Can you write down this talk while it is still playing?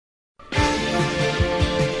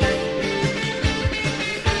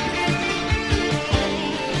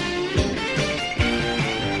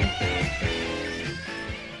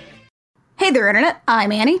Hey there, Internet.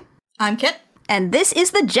 I'm Annie. I'm Kit. And this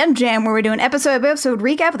is the Gem Jam, where we do an episode-by-episode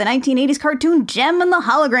recap of the 1980s cartoon Jem and the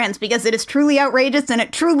Holograms, because it is truly outrageous and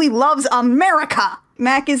it truly loves America!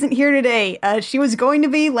 Mac isn't here today. She was going to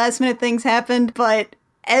be, last-minute things happened, but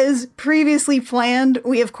as previously planned,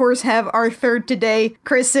 we of course have our third today.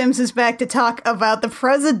 Chris Sims is back to talk about the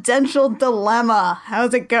presidential dilemma.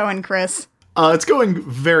 How's it going, Chris? It's going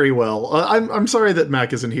very well. I'm sorry that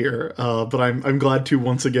Mac isn't here, but I'm glad to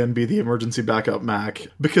once again be the emergency backup Mac,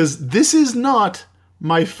 because this is not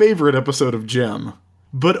my favorite episode of Jem,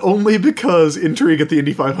 but only because Intrigue at the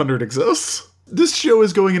Indy 500 exists. This show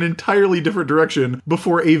is going an entirely different direction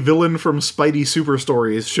before a villain from Spidey Super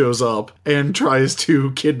Stories shows up and tries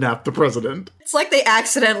to kidnap the president. It's like they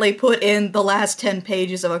accidentally put in the last 10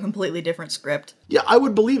 pages of a completely different script. Yeah, I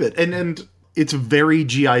would believe it, and it's very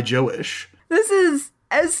G.I. Joe-ish. This is,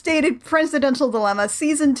 as stated, Presidential Dilemma,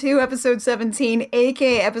 Season 2, Episode 17,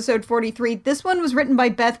 aka Episode 43. This one was written by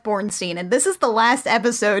Beth Bornstein, and this is the last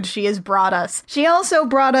episode she has brought us. She also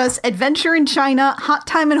brought us Adventure in China, Hot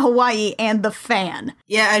Time in Hawaii, and The Fan.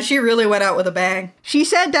 Yeah, and she really went out with a bang. She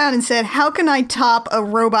sat down and said, how can I top a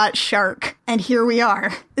robot shark? And here we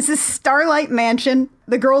are. This is Starlight Mansion.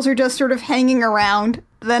 The girls are just sort of hanging around.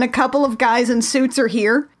 Then a couple of guys in suits are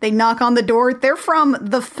here. They knock on the door. They're from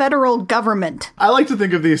the federal government. I like to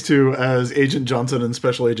think of these two as Agent Johnson and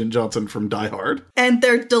Special Agent Johnson from Die Hard. And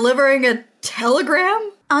they're delivering a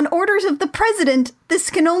telegram? On orders of the president,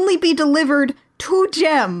 this can only be delivered to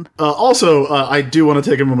Jem. Also, I do want to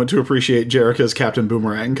take a moment to appreciate Jerrica's Captain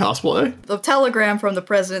Boomerang cosplay. The telegram from the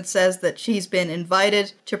president says that she's been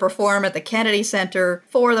invited to perform at the Kennedy Center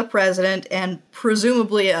for the president and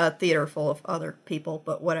presumably a theater full of other people,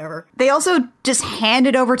 but whatever. They also just hand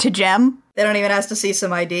it over to Jem. They don't even ask to see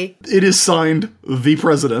some ID. It is signed The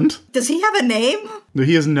President. Does he have a name?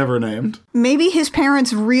 He is never named. Maybe his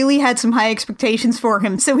parents really had some high expectations for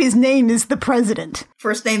him, so his name is the President.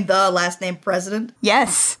 First name the, last name President?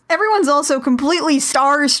 Yes. Everyone's also completely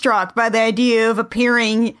starstruck by the idea of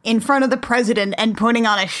appearing in front of the president and putting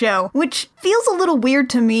on a show, which feels a little weird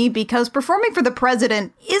to me because performing for the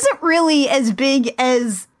president isn't really as big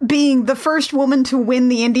as being the first woman to win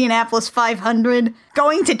the Indianapolis 500,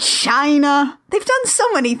 going to China. They've done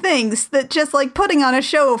so many things that just like putting on a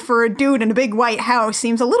show for a dude in a big white house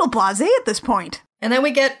seems a little blasé at this point. And then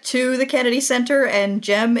we get to the Kennedy Center and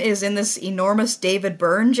Jem is in this enormous David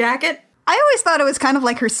Byrne jacket. I always thought it was kind of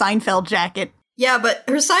like her Seinfeld jacket. Yeah, but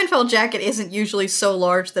her Seinfeld jacket isn't usually so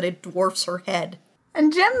large that it dwarfs her head.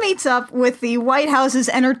 And Jem meets up with the White House's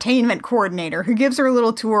entertainment coordinator, who gives her a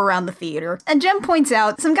little tour around the theater. And Jem points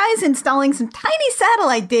out some guys installing some tiny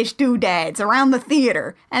satellite dish doodads around the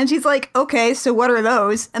theater. And she's like, okay, so what are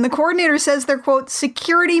those? And the coordinator says they're, quote,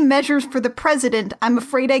 security measures for the president. I'm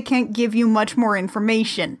afraid I can't give you much more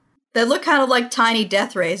information. They look kind of like tiny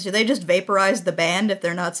death rays. Do they just vaporize the band if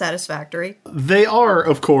they're not satisfactory? They are,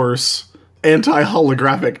 of course,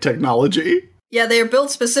 anti-holographic technology. Yeah, they are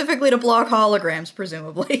built specifically to block holograms,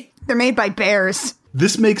 presumably. They're made by bears.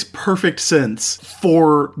 This makes perfect sense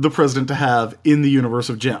for the president to have in the universe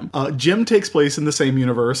of Jem. Jem takes place in the same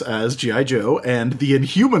universe as G.I. Joe and the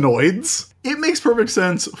Inhumanoids. It makes perfect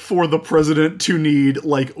sense for the president to need,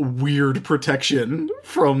 like, weird protection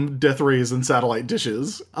from death rays and satellite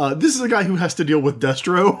dishes. This is a guy who has to deal with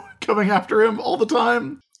Destro coming after him all the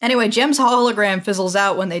time. Anyway, Jem's hologram fizzles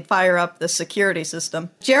out when they fire up the security system.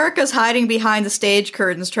 Jerrica's hiding behind the stage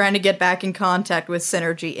curtains trying to get back in contact with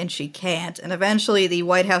Synergy, and she can't. And eventually the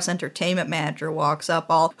White House entertainment manager walks up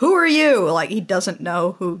all, who are you? Like, he doesn't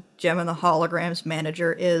know who Jem and the Holograms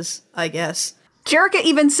manager is, I guess. Jerrica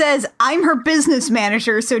even says, I'm her business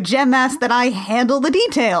manager, so Jem asks that I handle the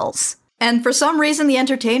details. And for some reason, the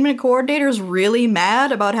entertainment coordinator's really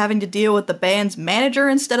mad about having to deal with the band's manager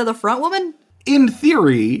instead of the frontwoman. In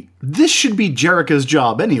theory, this should be Jerrica's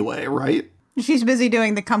job anyway, right? She's busy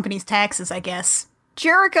doing the company's taxes, I guess.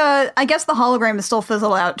 Jerrica, I guess the hologram is still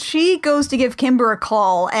fizzled out. She goes to give Kimber a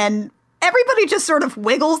call, and everybody just sort of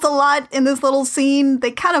wiggles a lot in this little scene.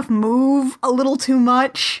 They kind of move a little too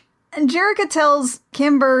much. And Jerrica tells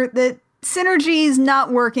Kimber that Synergy's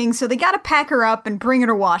not working, so they gotta pack her up and bring her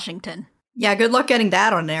to Washington. Yeah, good luck getting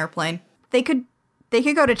that on an airplane. They could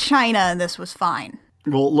go to China and this was fine.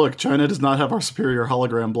 Well, look, China does not have our superior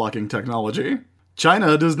hologram blocking technology.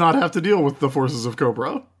 China does not have to deal with the forces of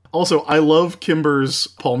Cobra. Also, I love Kimber's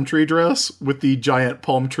palm tree dress with the giant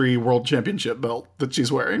palm tree world championship belt that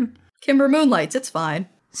she's wearing. Kimber moonlights, it's fine.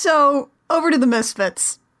 So, over to the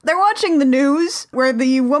Misfits. They're watching the news, where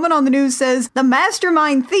the woman on the news says, the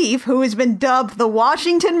mastermind thief, who has been dubbed the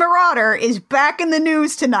Washington Marauder, is back in the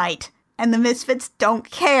news tonight. And the Misfits don't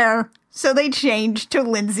care. So they changed to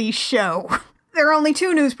Lindsay's show. There are only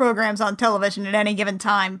 2 news programs on television at any given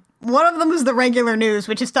time. One of them is the regular news,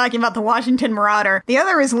 which is talking about the Washington Marauder. The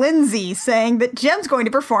other is Lindsay saying that Jem's going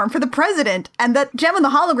to perform for the president, and that Jem and the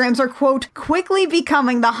Holograms are, quote, quickly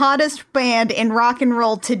becoming the hottest band in rock and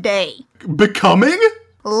roll today. Becoming?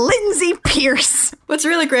 Lindsay Pierce. What's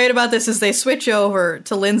really great about this is they switch over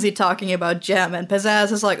to Lindsay talking about Jem, and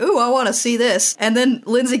Pizzazz is like, ooh, I want to see this. And then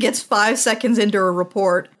Lindsay gets 5 seconds into a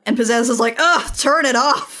report, and Pizzazz is like, ugh, turn it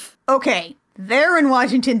off. Okay, they're in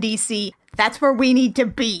Washington, D.C. That's where we need to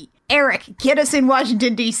be. Eric, get us in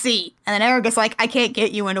Washington, D.C. And then Eric is like, I can't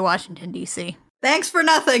get you into Washington, D.C. Thanks for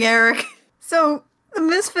nothing, Eric. So the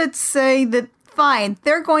Misfits say that, fine,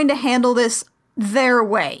 they're going to handle this their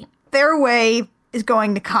way. Their way is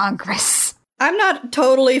going to Congress. I'm not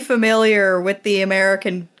totally familiar with the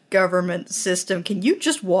American government system. Can you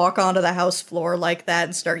just walk onto the House floor like that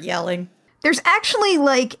and start yelling? There's actually,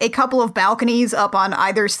 like, a couple of balconies up on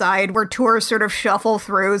either side where tours sort of shuffle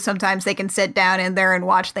through. Sometimes they can sit down in there and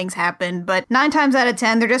watch things happen, but 9 times out of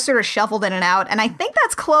 10, they're just sort of shuffled in and out, and I think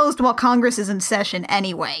that's closed while Congress is in session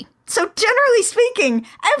anyway. So generally speaking,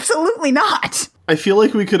 absolutely not. I feel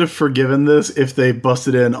like we could have forgiven this if they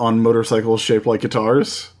busted in on motorcycles shaped like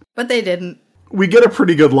guitars. But they didn't. We get a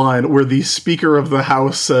pretty good line where the Speaker of the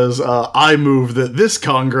House says, I move that this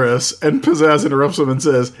Congress, and Pizzazz interrupts him and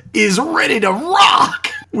says, is ready to rock!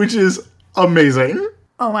 Which is amazing.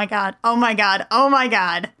 Oh my god, oh my god, oh my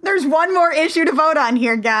god. There's one more issue to vote on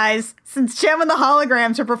here, guys. Since Jem and the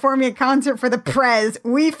Holograms are performing a concert for the Prez,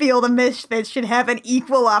 we feel the Misfits should have an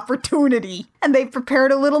equal opportunity. And they've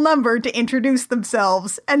prepared a little number to introduce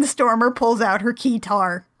themselves, and Stormer pulls out her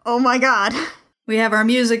keytar. Oh my god. We have our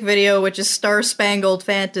music video, which is Star Spangled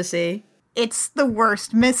Fantasy. It's the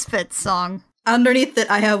worst Misfits song. Underneath it,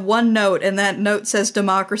 I have one note, and that note says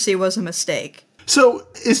democracy was a mistake. So,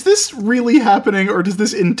 is this really happening, or does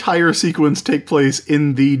this entire sequence take place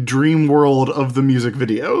in the dream world of the music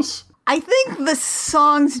videos? I think the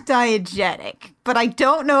song's diegetic, but I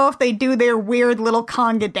don't know if they do their weird little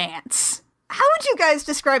conga dance. How would you guys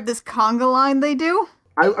describe this conga line they do?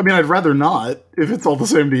 I mean, I'd rather not, if it's all the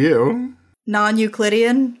same to you.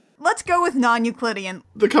 Non-Euclidean? Let's go with non-Euclidean.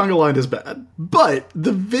 The conga line is bad. But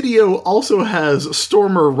the video also has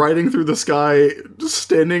Stormer riding through the sky,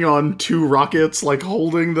 standing on 2 rockets, like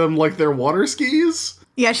holding them like they're water skis.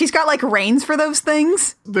 Yeah, she's got like reins for those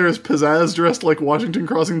things. There's Pizzazz dressed like Washington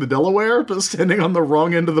crossing the Delaware, but standing on the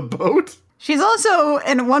wrong end of the boat. She's also,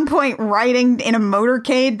 at one point, riding in a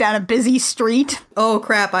motorcade down a busy street. Oh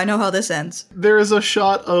crap, I know how this ends. There is a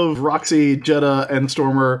shot of Roxy, Jetta, and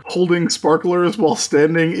Stormer holding sparklers while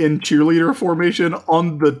standing in cheerleader formation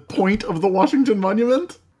on the point of the Washington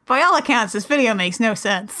Monument. By all accounts, this video makes no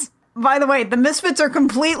sense. By the way, the Misfits are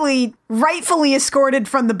completely, rightfully escorted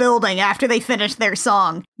from the building after they finish their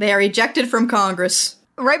song. They are ejected from Congress.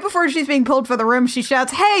 Right before she's being pulled for the room, she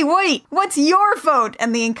shouts, "Hey, wait, what's your vote?"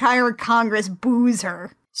 And the entire Congress boos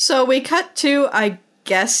her. So we cut to, I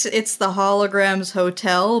guess it's the Holograms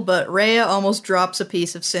Hotel, but Rhea almost drops a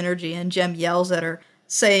piece of Synergy and Jem yells at her,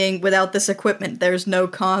 saying, without this equipment, there's no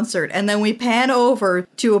concert. And then we pan over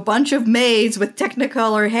to a bunch of maids with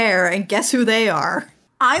Technicolor hair, and guess who they are?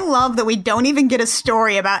 I love that we don't even get a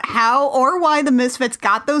story about how or why the Misfits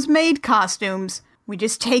got those maid costumes. We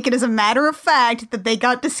just take it as a matter of fact that they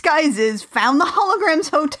got disguises, found the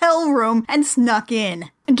Holograms hotel room, and snuck in.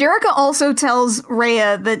 Jerrica also tells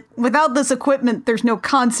Rhea that without this equipment, there's no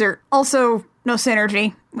concert. Also, no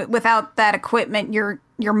Synergy. Without that equipment, your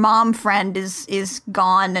mom friend is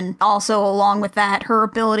gone, and also along with that, her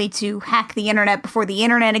ability to hack the internet before the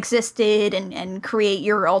internet existed and create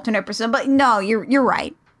your alternate persona. But no, you're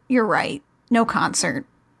right. You're right. No concert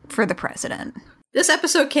for the president. This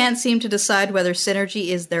episode can't seem to decide whether Synergy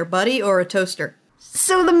is their buddy or a toaster.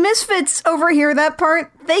 So the Misfits overhear that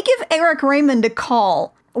part. They give Eric Raymond a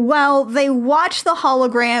call while they watch the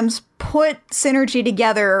Holograms put Synergy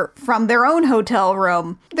together from their own hotel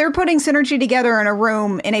room. They're putting Synergy together in a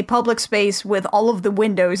room in a public space with all of the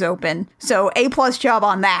windows open. So A+ job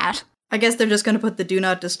on that. I guess they're just going to put the Do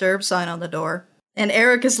Not Disturb sign on the door. And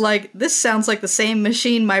Eric is like, this sounds like the same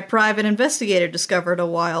machine my private investigator discovered a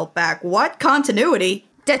while back. What? Continuity?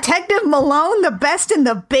 Detective Malone, the best in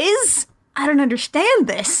the biz? I don't understand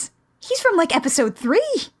this. He's from, like, episode 3.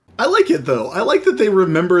 I like it, though. I like that they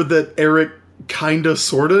remember that Eric kinda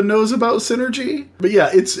sorta knows about Synergy. But yeah,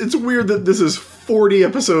 it's weird that this is 40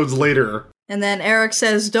 episodes later. And then Eric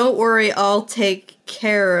says, don't worry, I'll take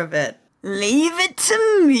care of it. Leave it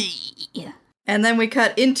to me. And then we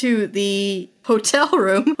cut into the hotel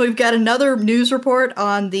room. We've got another news report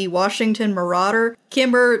on the Washington Marauder.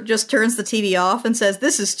 Kimber just turns the TV off and says,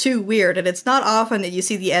 "This is too weird," and it's not often that you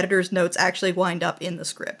see the editor's notes actually wind up in the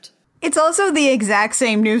script. It's also the exact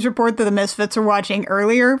same news report that the Misfits were watching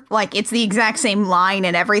earlier. Like, it's the exact same line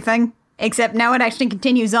and everything. Except now it actually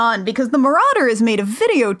continues on because the Marauder has made a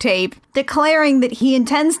videotape declaring that he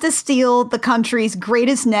intends to steal the country's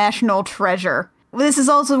greatest national treasure. This is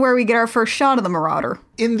also where we get our first shot of the Marauder.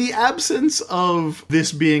 In the absence of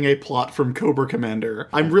this being a plot from Cobra Commander,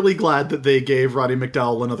 I'm really glad that they gave Roddy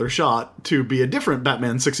McDowall another shot to be a different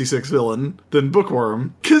Batman 66 villain than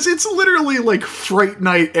Bookworm. Because it's literally like Fright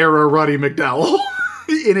Night era Roddy McDowall.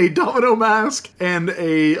 In a domino mask and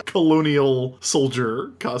a colonial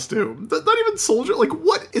soldier costume. Not even soldier, like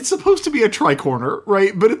what? It's supposed to be a tricorner,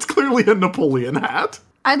 right? But it's clearly a Napoleon hat.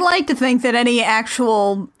 I'd like to think that any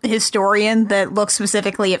actual historian that looks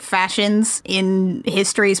specifically at fashions in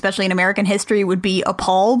history, especially in American history, would be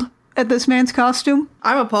appalled at this man's costume.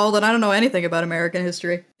 I'm appalled and I don't know anything about American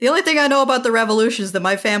history. The only thing I know about the revolution is that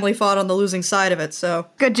my family fought on the losing side of it, so...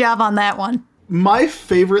 Good job on that one. My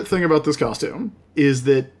favorite thing about this costume is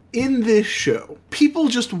that in this show, people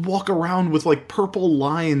just walk around with like purple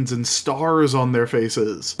lines and stars on their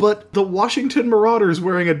faces. But the Washington Marauder's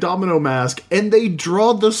wearing a domino mask and they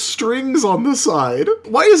draw the strings on the side.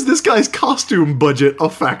 Why is this guy's costume budget a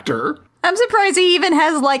factor? I'm surprised he even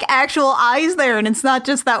has like actual eyes there and it's not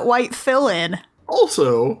just that white fill-in.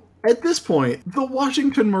 Also, at this point, the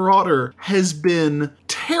Washington Marauder has been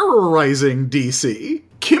terrorizing DC.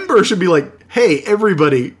 Kimber should be like, "Hey,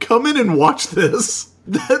 everybody, come in and watch this."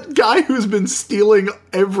 That guy who's been stealing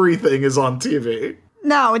everything is on TV.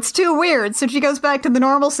 No, it's too weird, so she goes back to the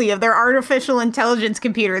normalcy of their artificial intelligence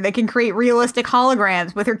computer that can create realistic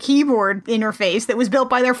holograms with her keyboard interface that was built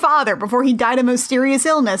by their father before he died of mysterious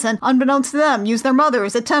illness and, unbeknownst to them, used their mother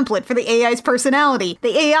as a template for the AI's personality.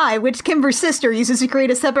 The AI, which Kimber's sister uses to create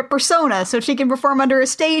a separate persona so she can perform under a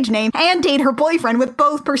stage name and date her boyfriend with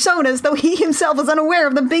both personas, though he himself is unaware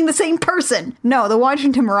of them being the same person. No, the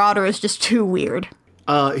Washington Marauder is just too weird.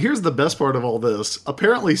 Here's the best part of all this.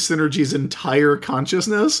 Apparently Synergy's entire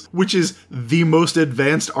consciousness, which is the most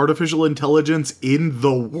advanced artificial intelligence in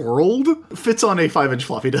the world, fits on a 5-inch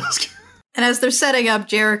floppy disk. And as they're setting up,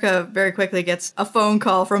 Jerrica very quickly gets a phone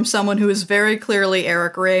call from someone who is very clearly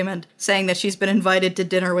Eric Raymond, saying that she's been invited to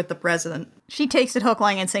dinner with the president. She takes it hook,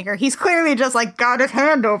 line, and sinker. He's clearly just like got his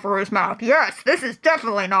hand over his mouth. "Yes, this is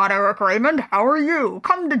definitely not Eric Raymond. How are you?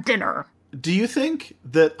 Come to dinner." Do you think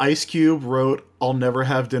that Ice Cube wrote "I'll never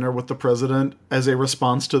have dinner with the president" as a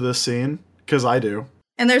response to this scene? Because I do.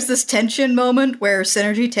 And there's this tension moment where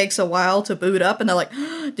Synergy takes a while to boot up, and they're like,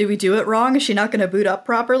 "Did we do it wrong? Is she not going to boot up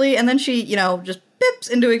properly?" And then she, just bips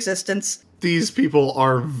into existence. These people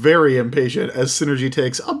are very impatient as Synergy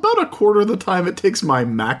takes about a quarter of the time it takes my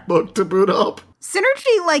MacBook to boot up.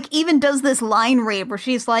 Synergy, even does this line read where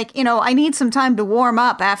she's like, I need some time to warm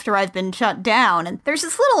up after I've been shut down. And there's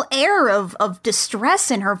this little air of distress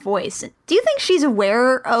in her voice. Do you think she's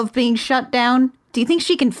aware of being shut down? Do you think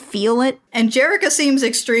she can feel it? And Jerrica seems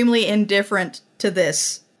extremely indifferent to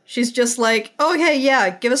this. She's just like, "Oh, hey, yeah,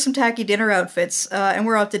 give us some tacky dinner outfits, and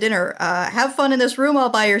we're out to dinner. Have fun in this room all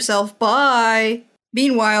by yourself. Bye."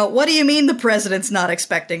 Meanwhile, what do you mean the president's not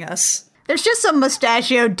expecting us? There's just some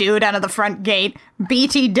mustachioed dude out of the front gate.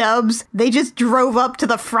 BT Dubs. They just drove up to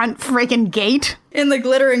the front friggin' gate. In the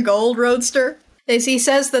glitter and gold roadster. He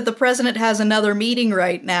says that the president has another meeting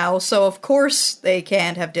right now, so of course they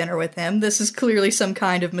can't have dinner with him. This is clearly some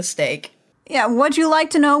kind of mistake. Yeah, would you like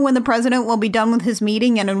to know when the president will be done with his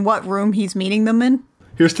meeting and in what room he's meeting them in?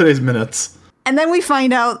 Here's today's minutes. And then we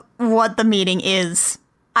find out what the meeting is.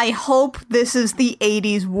 I hope this is the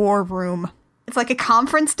 80s war room. It's like a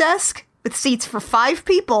conference desk with seats for 5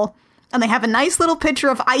 people, and they have a nice little picture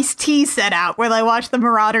of Ice-T set out where they watch the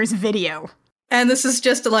Marauders video. And this is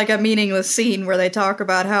just like a meaningless scene where they talk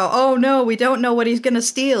about how, "Oh no, we don't know what he's gonna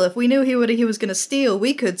steal. If we knew what he was gonna steal,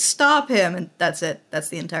 we could stop him." And that's it. That's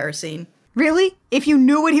the entire scene. Really? If you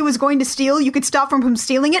knew what he was going to steal, you could stop him from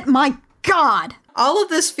stealing it? My God! All of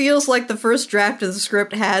this feels like the first draft of the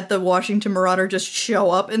script had the Washington Marauder just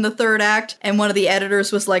show up in the third act, and one of the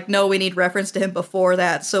editors was like, "No, we need reference to him before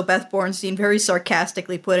that." So Beth Bornstein very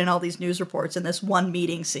sarcastically put in all these news reports in this one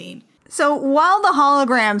meeting scene. So while the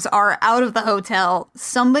holograms are out of the hotel,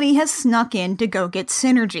 somebody has snuck in to go get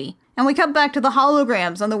Synergy. And we cut back to the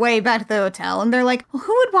holograms on the way back to the hotel, and they're like, "Well,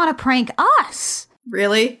 who would want to prank us?"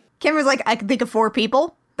 Really? Kimber's like, "I can think of 4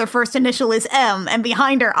 people. Their first initial is M," and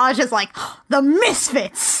behind her, Aja's like, "The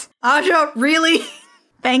Misfits!" Aja, really?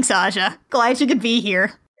 Thanks, Aja. Glad you could be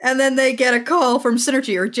here. And then they get a call from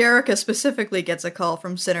Synergy, or Jerrica specifically gets a call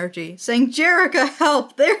from Synergy, saying, Jerrica,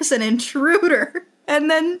 help, there's an intruder. And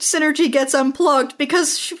then Synergy gets unplugged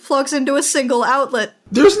because she plugs into a single outlet.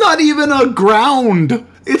 There's not even a ground!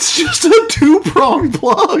 It's just a two-prong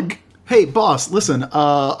plug! Hey, boss, listen,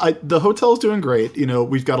 the hotel's doing great. You know,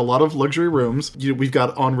 we've got a lot of luxury rooms. We've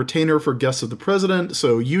got on retainer for guests of the president,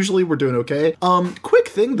 so usually we're doing okay. Quick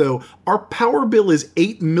thing, though, our power bill is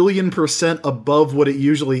 8 million% above what it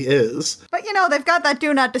usually is. But you know, they've got that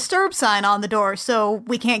do not disturb sign on the door, so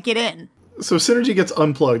we can't get in. So Synergy gets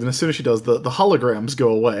unplugged, and as soon as she does, the holograms go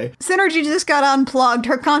away. Synergy just got unplugged.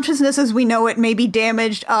 Her consciousness as we know it may be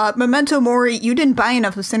damaged. Memento Mori, you didn't buy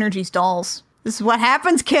enough of Synergy's dolls. This is what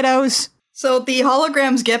happens, kiddos. So the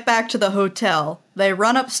holograms get back to the hotel. They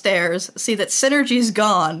run upstairs, see that Synergy's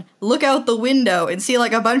gone, look out the window, and see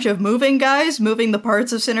like a bunch of moving guys moving the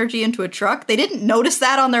parts of Synergy into a truck. They didn't notice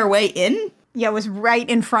that on their way in? Yeah, it was right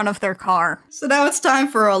in front of their car. So now it's time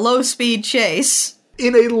for a low-speed chase.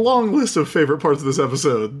 In a long list of favorite parts of this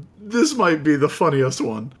episode, this might be the funniest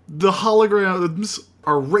one. The holograms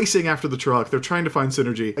are racing after the truck. They're trying to find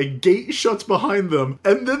Synergy. A gate shuts behind them,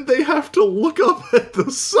 and then they have to look up at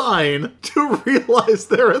the sign to realize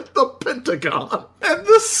they're at the Pentagon. And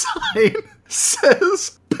the sign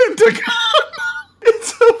says Pentagon.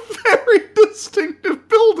 It's a very distinctive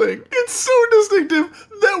building. It's so distinctive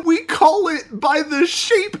that we call it by the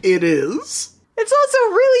shape it is. It's also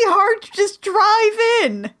really hard to just drive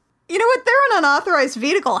in. You know what? They're an unauthorized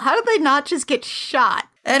vehicle. How did they not just get shot?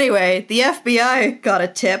 Anyway, the FBI got a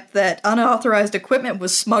tip that unauthorized equipment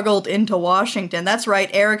was smuggled into Washington. That's right,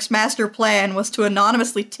 Eric's master plan was to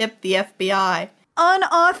anonymously tip the FBI.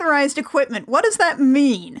 Unauthorized equipment. What does that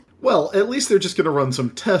mean? Well, at least they're just going to run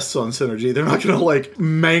some tests on Synergy. They're not going to, like,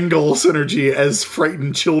 mangle Synergy as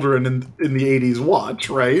frightened children in the 80s watch,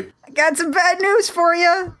 right? I got some bad news for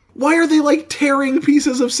you. Why are they, like, tearing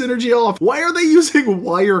pieces of Synergy off? Why are they using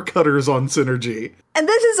wire cutters on Synergy? And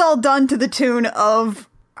this is all done to the tune of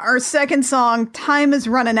our second song, Time Is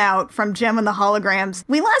Running Out, from Jem and the Holograms.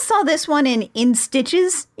 We last saw this one in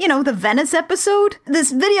Stitches, you know, the Venice episode.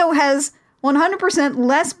 This video has 100%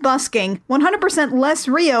 less busking, 100% less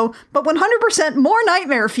Rio, but 100% more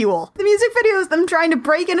nightmare fuel. The music video is them trying to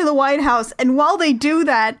break into the White House, and while they do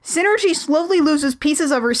that, Synergy slowly loses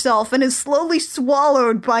pieces of herself and is slowly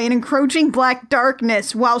swallowed by an encroaching black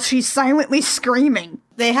darkness while she's silently screaming.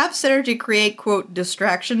 They have Synergy create, quote,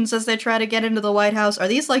 distractions as they try to get into the White House. Are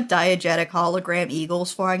these like diegetic hologram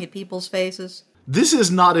eagles flying at people's faces? This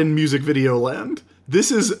is not in music video land.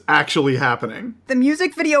 This is actually happening. The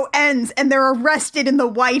music video ends and they're arrested in the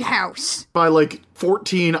White House. By like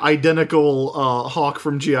 14 identical Hawk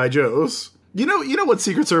from G.I. Joes. You know what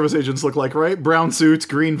Secret Service agents look like, right? Brown suits,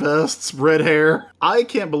 green vests, red hair. I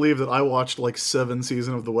can't believe that I watched like 7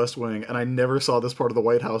 seasons of The West Wing and I never saw this part of the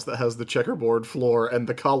White House that has the checkerboard floor and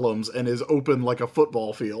the columns and is open like a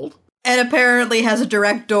football field. And apparently has a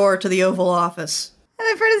direct door to the Oval Office.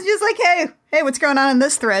 And the friend is just like, hey, what's going on in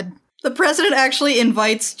this thread? The president actually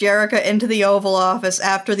invites Jerrica into the Oval Office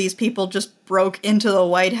after these people just broke into the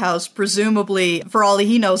White House, presumably, for all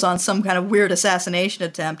he knows, on some kind of weird assassination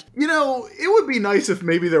attempt. You know, it would be nice if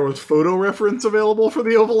maybe there was photo reference available for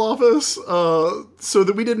the Oval Office, so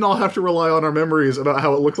that we didn't all have to rely on our memories about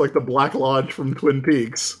how it looked like the Black Lodge from Twin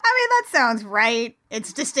Peaks. I mean, that sounds right.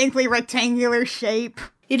 It's distinctly rectangular shape.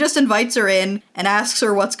 He just invites her in and asks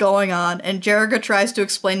her what's going on, and Jerrica tries to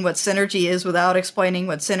explain what Synergy is without explaining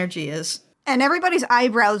what Synergy is. And everybody's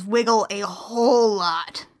eyebrows wiggle a whole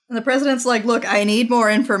lot. And the president's like, look, I need more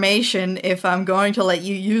information if I'm going to let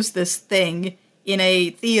you use this thing in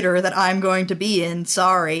a theater that I'm going to be in,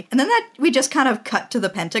 sorry. And then we just kind of cut to the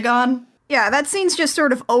Pentagon. Yeah, that scene's just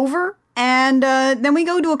sort of over. And then we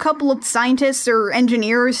go to a couple of scientists or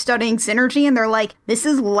engineers studying Synergy, and they're like, this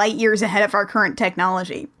is light years ahead of our current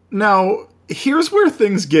technology. Now, here's where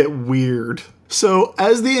things get weird. So,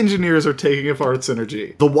 as the engineers are taking apart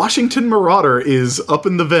Synergy, the Washington Marauder is up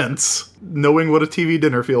in the vents, knowing what a TV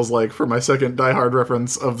dinner feels like for my second Die Hard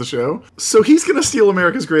reference of the show. So he's gonna steal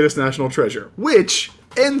America's greatest national treasure, which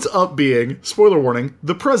ends up being, spoiler warning,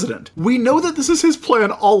 the president. We know that this is his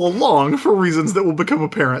plan all along for reasons that will become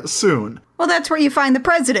apparent soon. Well, that's where you find the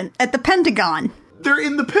president, at the Pentagon. They're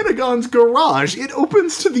in the Pentagon's garage. It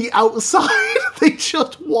opens to the outside. They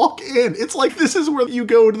just walk in. It's like this is where you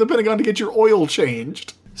go to the Pentagon to get your oil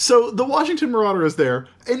changed. So the Washington Marauder is there,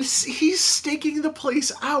 and he's staking the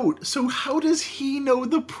place out. So how does he know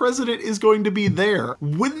the president is going to be there?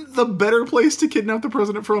 Wouldn't the better place to kidnap the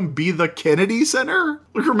president from be the Kennedy Center?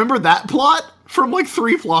 Like, remember that plot from like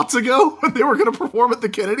 3 plots ago when they were going to perform at the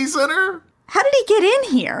Kennedy Center? How did he get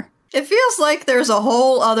in here? It feels like there's a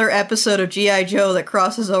whole other episode of G.I. Joe that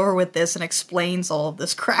crosses over with this and explains all of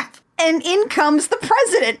this crap. And in comes the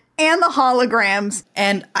president and the holograms.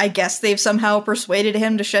 And I guess they've somehow persuaded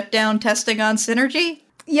him to shut down testing on Synergy?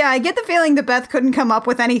 Yeah, I get the feeling that Beth couldn't come up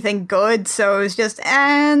with anything good, so it was just,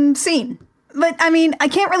 and scene. But, I mean, I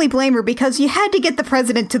can't really blame her because you had to get the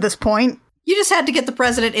president to this point. You just had to get the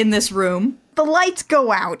president in this room. The lights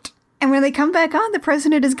go out. And when they come back on, the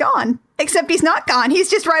president is gone. Except he's not gone, he's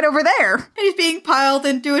just right over there. And he's being piled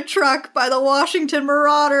into a truck by the Washington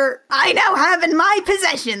Marauder. I now have in my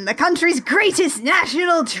possession the country's greatest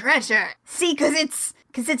national treasure. See, cause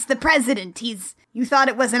it's the president. You thought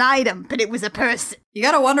it was an item, but it was a person. You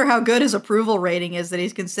gotta wonder how good his approval rating is that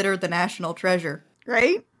he's considered the national treasure.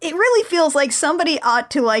 Right? It really feels like somebody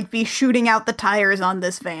ought to, be shooting out the tires on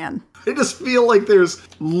this van. I just feel like there's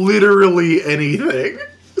literally anything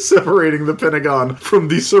separating the Pentagon from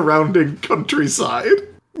the surrounding countryside.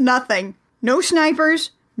 Nothing. No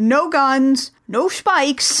snipers, no guns, no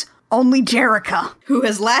spikes, only Jerrica. Who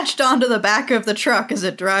has latched onto the back of the truck as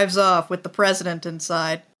it drives off with the president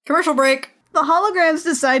inside. Commercial break. The holograms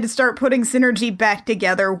decide to start putting Synergy back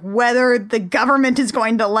together, whether the government is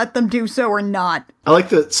going to let them do so or not. I like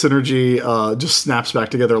that Synergy just snaps back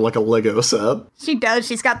together like a Lego set. She does.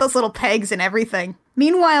 She's got those little pegs and everything.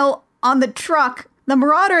 Meanwhile, on the truck, the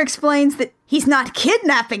Marauder explains that he's not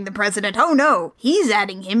kidnapping the president. Oh no, he's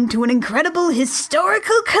adding him to an incredible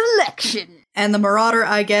historical collection. And the Marauder,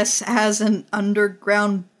 I guess, has an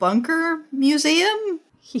underground bunker museum?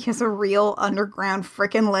 He has a real underground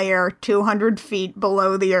frickin' lair 200 feet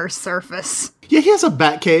below the Earth's surface. Yeah, he has a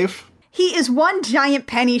bat cave. He is one giant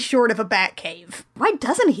penny short of a bat cave. Why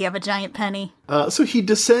doesn't he have a giant penny? So he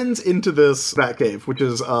descends into this bat cave, which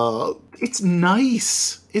is, it's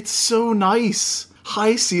nice. It's so nice.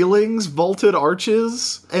 High ceilings, vaulted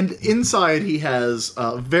arches, and inside he has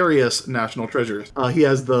various national treasures. He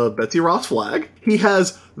has the Betsy Ross flag. He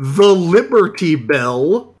has the Liberty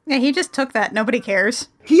Bell. Yeah, he just took that. Nobody cares.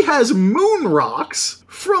 He has moon rocks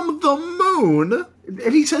from the moon.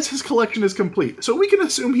 And he says his collection is complete. So we can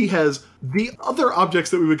assume he has the other objects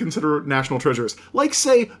that we would consider national treasures. Like,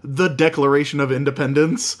 say, the Declaration of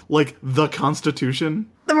Independence. Like, the Constitution.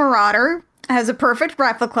 The Marauder has a perfect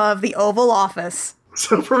replica of the Oval Office.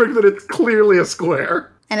 So perfect that it's clearly a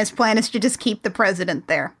square. And his plan is to just keep the president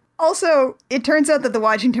there. Also, it turns out that the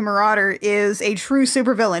Washington Marauder is a true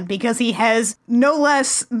supervillain because he has no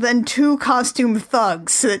less than 2 costume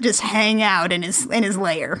thugs that just hang out in his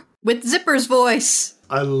lair. With Zipper's voice.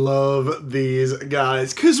 I love these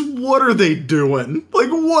guys, because what are they doing?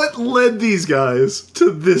 Like, what led these guys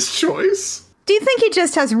to this choice? Do you think he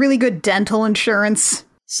just has really good dental insurance?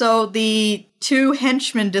 So the 2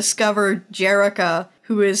 henchmen discover Jerrica,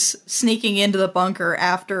 who is sneaking into the bunker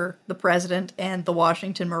after the president and the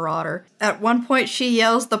Washington Marauder. At one point she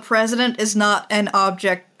yells, "The president is not an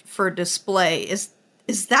object for display." Is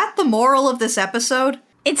that the moral of this episode?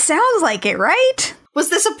 It sounds like it, right? Was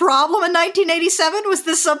this a problem in 1987? Was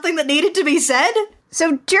this something that needed to be said?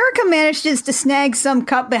 So Jerrica manages to snag some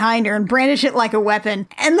cup behind her and brandish it like a weapon,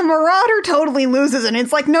 and the Marauder totally loses it, and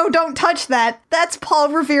it's like, no, don't touch that. That's Paul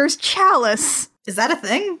Revere's chalice. Is that a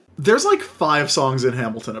thing? There's like 5 songs in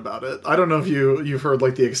Hamilton about it. I don't know if you've heard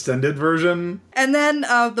like the extended version. And then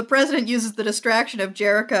the president uses the distraction of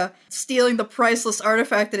Jerrica stealing the priceless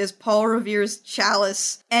artifact that is Paul Revere's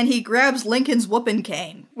chalice, and he grabs Lincoln's whooping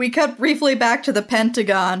cane. We cut briefly back to the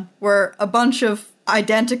Pentagon, where a bunch of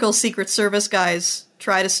identical Secret Service guys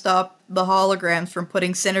try to stop the holograms from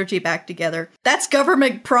putting Synergy back together. That's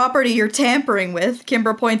government property you're tampering with,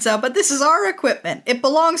 Kimber points out, but this is our equipment. It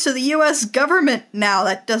belongs to the US government now.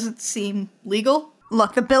 That doesn't seem legal.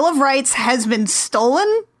 Look, the Bill of Rights has been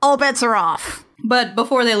stolen. All bets are off. But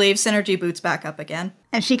before they leave, Synergy boots back up again.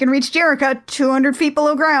 And she can reach Jerrica 200 feet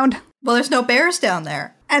below ground. Well, there's no bears down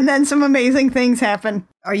there. And then some amazing things happen.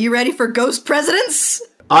 Are you ready for ghost presidents?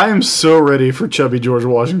 I am so ready for chubby George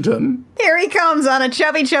Washington. Here he comes on a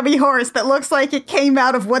chubby horse that looks like it came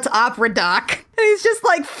out of What's Opera Doc. And he's just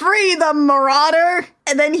like, free the Marauder!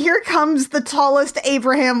 And then here comes the tallest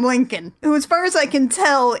Abraham Lincoln, who as far as I can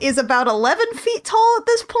tell is about 11 feet tall at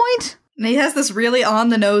this point. And he has this really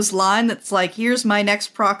on-the-nose line that's like, here's my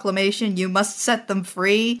next proclamation, you must set them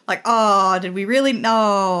free. Like, oh, did we really?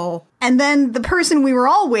 No. And then the person we were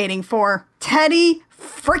all waiting for, Teddy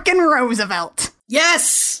frickin' Roosevelt.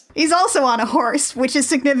 Yes! He's also on a horse, which is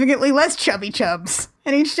significantly less chubby chubs.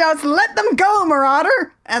 And he shouts, "Let them go,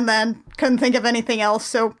 Marauder!" And then couldn't think of anything else,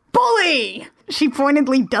 so bully! She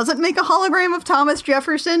pointedly doesn't make a hologram of Thomas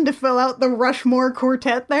Jefferson to fill out the Rushmore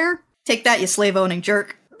quartet there. Take that, you slave-owning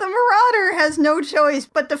jerk. The Marauder has no choice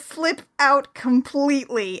but to flip out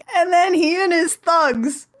completely. And then he and his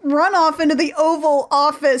thugs run off into the Oval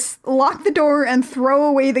Office, lock the door, and throw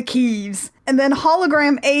away the keys. And then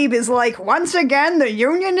Hologram Abe is like, once again, the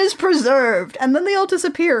Union is preserved. And then they all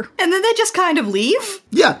disappear. And then they just kind of leave?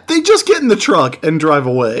 Yeah, they just get in the truck and drive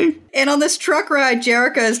away. And on this truck ride,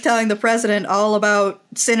 Jerrica is telling the president all about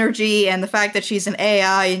Synergy and the fact that she's an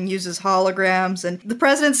AI and uses holograms. And the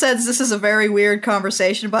president says this is a very weird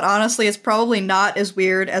conversation, but honestly, it's probably not as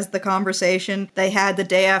weird as the conversation they had the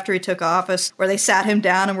day after he took office, where they sat him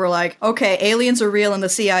down and were like, okay, aliens are real and the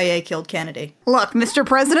CIA killed Kennedy. Look, Mr.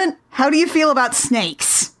 President, how do you feel about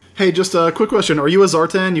snakes? Hey, just a quick question. Are you a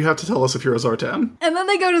Zartan? You have to tell us if you're a Zartan. And then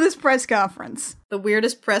they go to this press conference. The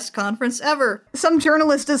weirdest press conference ever. Some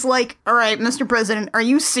journalist is like, all right, Mr. President, are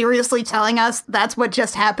you seriously telling us that's what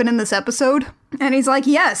just happened in this episode? And he's like,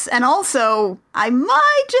 yes, and also, I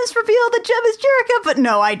might just reveal that Jem is Jerrica, but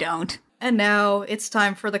no, I don't. And now it's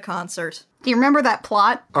time for the concert. Do you remember that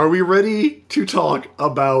plot? Are we ready to talk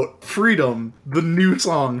about Freedom, the new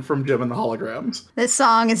song from Jem and the Holograms? This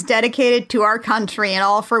song is dedicated to our country and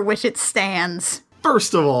all for which it stands.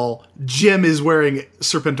 First of all, Jem is wearing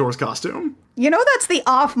Serpentor's costume. You know that's the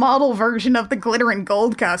off-model version of the glitter and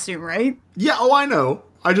gold costume, right? Yeah, oh, I know.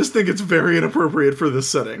 I just think it's very inappropriate for this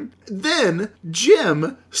setting. Then,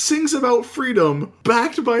 Jem sings about freedom,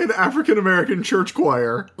 backed by an African-American church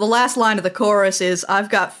choir. The last line of the chorus is,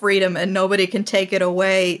 I've got freedom and nobody can take it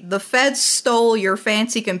away. The feds stole your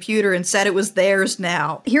fancy computer and said it was theirs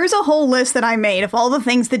now. Here's a whole list that I made of all the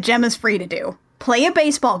things that Jem is free to do. Play a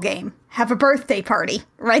baseball game, have a birthday party,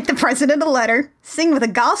 write the president a letter, sing with a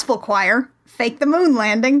gospel choir, fake the moon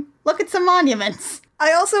landing, look at some monuments.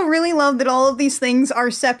 I also really love that all of these things are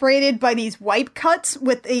separated by these wipe cuts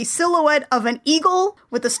with a silhouette of an eagle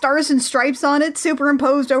with the stars and stripes on it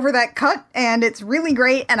superimposed over that cut, and it's really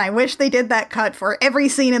great, and I wish they did that cut for every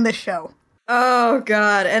scene in this show. Oh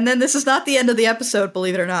god, and then this is not the end of the episode,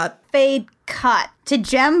 believe it or not. Fade cut to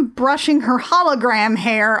Jem brushing her hologram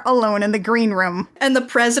hair alone in the green room. And the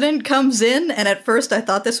president comes in, and at first I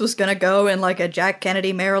thought this was gonna go in like a Jack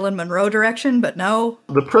Kennedy, Marilyn Monroe direction, but no.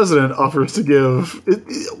 The president offers to give...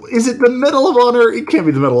 Is it the Medal of Honor? It can't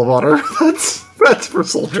be the Medal of Honor. That's for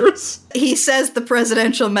soldiers. He says the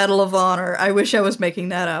Presidential Medal of Honor. I wish I was making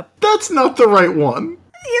that up. That's not the right one.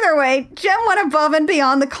 Either way, Jem went above and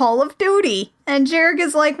beyond the call of duty. And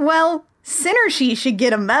Jerrica's like, well, Synergy should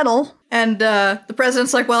get a medal. And the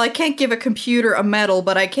president's like, well, I can't give a computer a medal,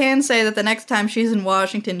 but I can say that the next time she's in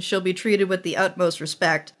Washington, she'll be treated with the utmost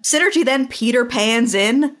respect. Synergy then Peter Pans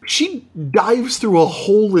in. She dives through a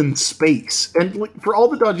hole in space. And for all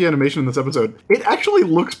the dodgy animation in this episode, it actually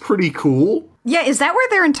looks pretty cool. Yeah, is that where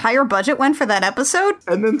their entire budget went for that episode?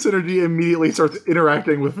 And then Synergy immediately starts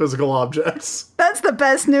interacting with physical objects. That's the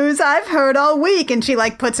best news I've heard all week. And she,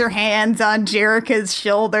 puts her hands on Jerrica's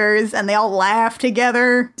shoulders, and they all laugh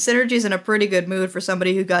together. Synergy's in a pretty good mood for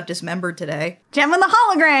somebody who got dismembered today. Jem and the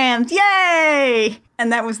holograms! Yay!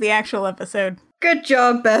 And that was the actual episode. Good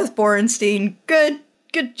job, Beth Borenstein. Good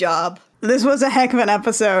job. This was a heck of an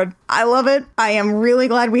episode. I love it. I am really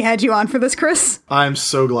glad we had you on for this, Chris. I'm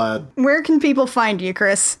so glad. Where can people find you,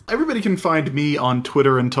 Chris? Everybody can find me on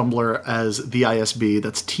Twitter and Tumblr as the ISB.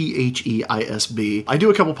 That's THEISB. I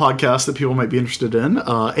do a couple podcasts that people might be interested in.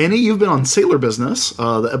 Annie, you've been on Sailor Business,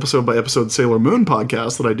 the episode-by-episode Sailor Moon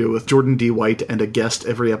podcast that I do with Jordan D. White and a guest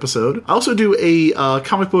every episode. I also do a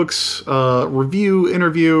comic books review,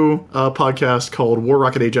 interview podcast called War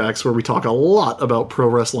Rocket Ajax, where we talk a lot about pro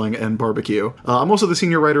wrestling and barbecue. I'm also the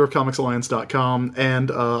senior writer of ComicsAlliance.com,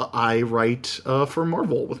 and I write for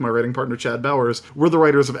Marvel with my writing partner Chad Bowers. We're the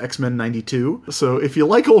writers of X-Men 92, so if you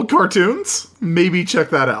like old cartoons, maybe check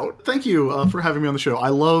that out. Thank you for having me on the show. I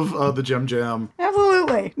love the Jem Jam.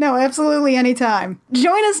 Absolutely. No, absolutely anytime.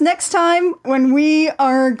 Join us next time when we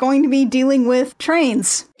are going to be dealing with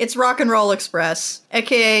trains. It's Rock and Roll Express,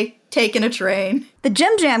 aka Taking a Train. The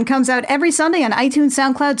Jem Jam comes out every Sunday on iTunes,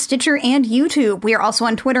 SoundCloud, Stitcher, and YouTube. We are also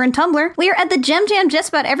on Twitter and Tumblr. We are at the Jem Jam just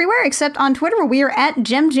about everywhere except on Twitter, where we are at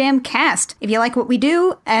Jem Jam Cast. If you like what we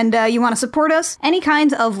do and you want to support us, any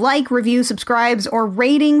kinds of review, subscribes, or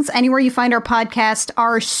ratings anywhere you find our podcast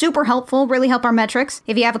are super helpful, really help our metrics.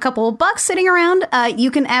 If you have a couple of bucks sitting around,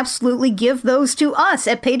 you can absolutely give those to us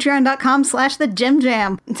at patreon.com/the Jem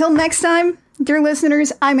Jam. Until next time, dear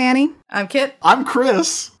listeners, I'm Annie. I'm Kit. I'm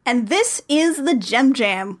Chris. And this is the Jem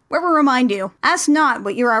Jam, where we remind you, ask not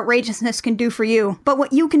what your outrageousness can do for you, but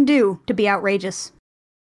what you can do to be outrageous.